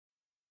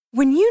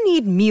When you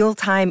need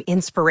mealtime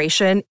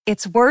inspiration,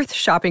 it's worth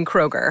shopping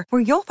Kroger,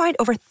 where you'll find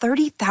over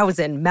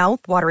 30,000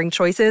 mouth-watering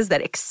choices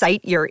that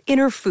excite your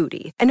inner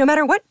foodie. And no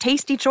matter what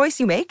tasty choice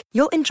you make,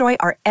 you'll enjoy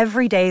our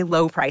everyday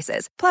low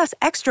prices, plus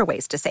extra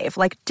ways to save,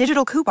 like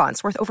digital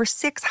coupons worth over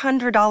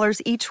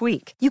 $600 each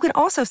week. You can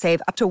also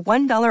save up to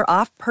 $1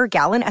 off per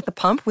gallon at the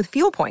pump with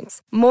fuel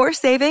points. More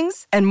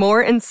savings and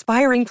more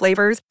inspiring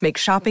flavors make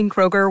shopping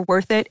Kroger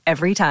worth it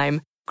every time.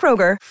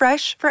 Kroger,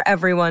 fresh for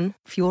everyone.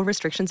 Fuel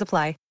restrictions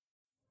apply.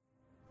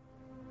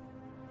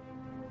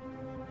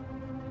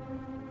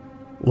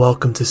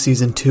 Welcome to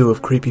Season 2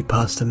 of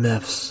Creepypasta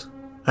Myths.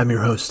 I'm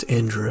your host,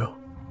 Andrew.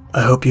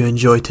 I hope you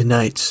enjoy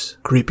tonight's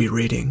creepy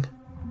reading.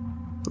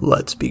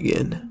 Let's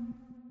begin.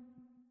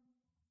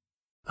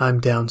 I'm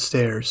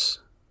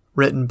Downstairs,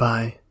 written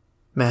by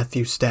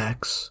Matthew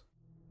Stacks.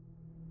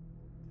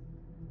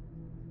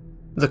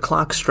 The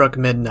clock struck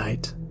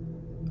midnight.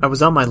 I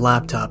was on my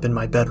laptop in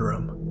my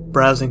bedroom,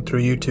 browsing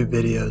through YouTube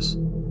videos.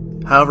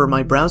 However,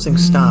 my browsing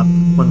stopped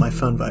when my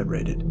phone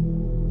vibrated.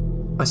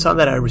 I saw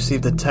that I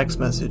received a text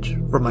message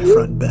from my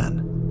friend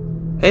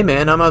Ben. "Hey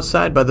man, I'm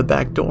outside by the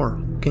back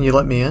door. Can you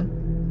let me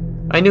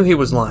in?" I knew he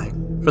was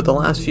lying. For the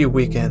last few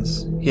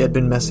weekends, he had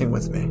been messing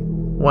with me.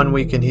 One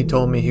weekend he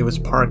told me he was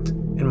parked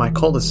in my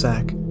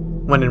cul-de-sac,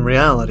 when in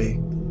reality,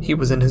 he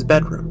was in his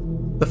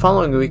bedroom. The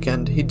following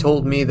weekend, he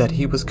told me that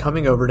he was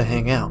coming over to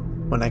hang out.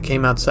 When I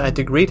came outside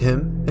to greet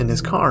him in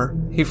his car,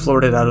 he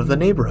flirted out of the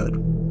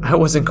neighborhood. I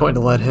wasn't going to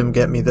let him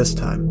get me this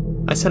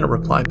time. I sent a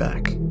reply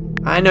back.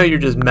 "I know you're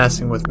just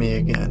messing with me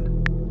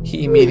again."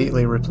 He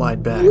immediately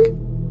replied back,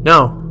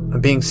 "No, I'm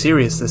being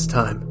serious this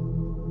time.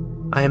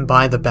 I am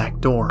by the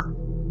back door."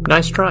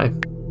 "Nice try.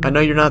 I know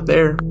you're not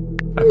there."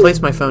 I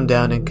placed my phone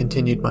down and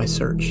continued my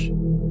search.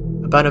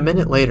 About a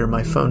minute later,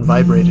 my phone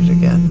vibrated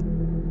again.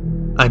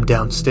 "I'm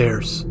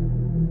downstairs,"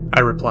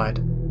 I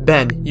replied.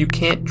 "Ben, you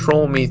can't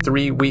troll me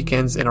 3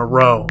 weekends in a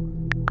row.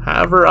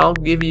 However, I'll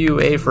give you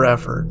A for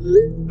effort."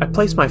 I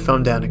placed my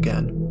phone down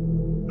again.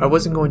 I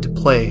wasn't going to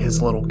play his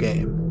little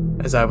game.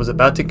 As I was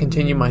about to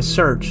continue my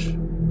search,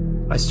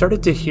 I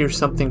started to hear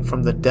something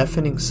from the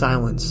deafening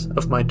silence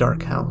of my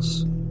dark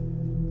house.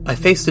 I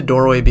faced the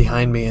doorway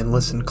behind me and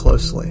listened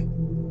closely.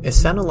 It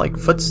sounded like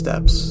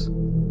footsteps.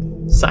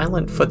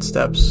 Silent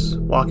footsteps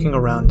walking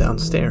around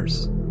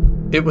downstairs.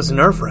 It was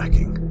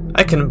nerve-wracking.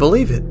 I couldn't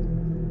believe it.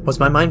 Was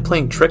my mind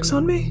playing tricks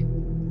on me?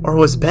 Or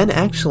was Ben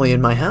actually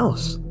in my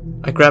house?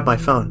 I grabbed my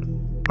phone.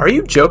 "Are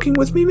you joking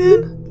with me,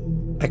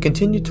 man?" I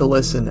continued to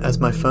listen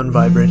as my phone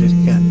vibrated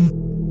again.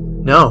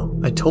 "No,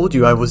 I told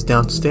you I was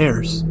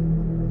downstairs,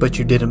 but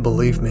you didn't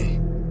believe me."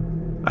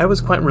 I was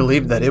quite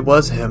relieved that it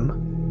was him,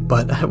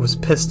 but I was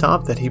pissed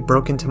off that he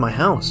broke into my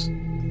house.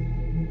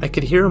 I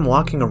could hear him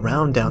walking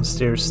around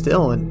downstairs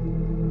still,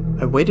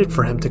 and I waited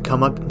for him to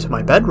come up into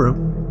my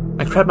bedroom.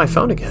 I grabbed my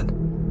phone again.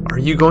 "Are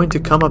you going to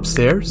come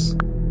upstairs?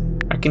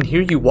 I can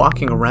hear you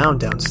walking around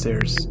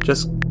downstairs.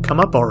 Just come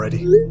up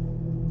already."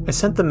 I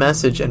sent the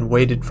message and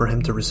waited for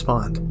him to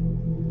respond.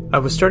 I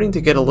was starting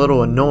to get a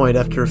little annoyed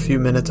after a few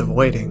minutes of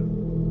waiting.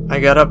 I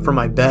got up from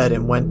my bed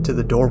and went to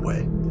the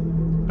doorway.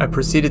 I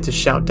proceeded to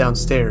shout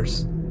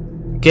downstairs,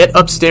 "Get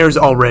upstairs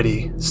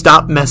already!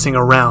 Stop messing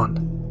around!"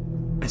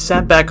 I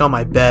sat back on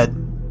my bed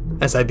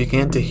as I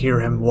began to hear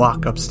him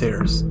walk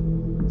upstairs.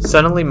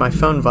 Suddenly my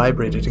phone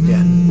vibrated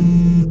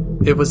again.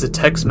 It was a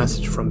text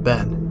message from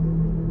Ben.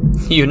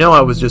 "You know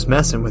I was just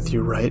messing with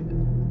you, right?"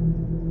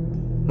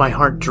 My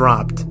heart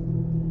dropped.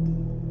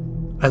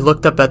 I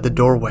looked up at the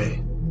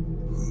doorway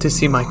to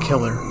see my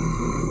killer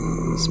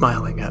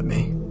smiling at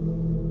me.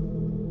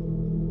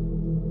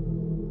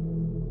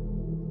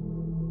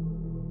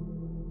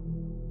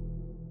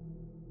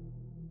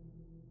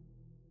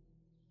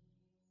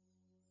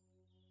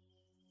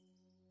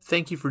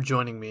 Thank you for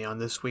joining me on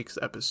this week's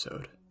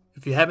episode.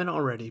 If you haven't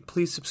already,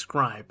 please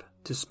subscribe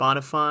to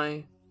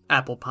Spotify,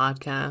 Apple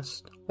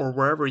Podcasts, or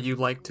wherever you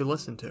like to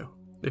listen to.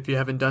 If you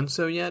haven't done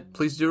so yet,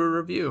 please do a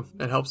review.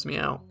 It helps me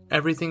out.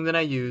 Everything that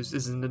I use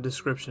is in the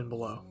description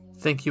below.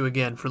 Thank you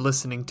again for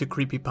listening to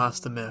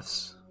Creepypasta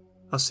Myths.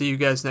 I'll see you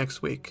guys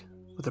next week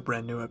with a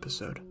brand new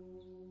episode.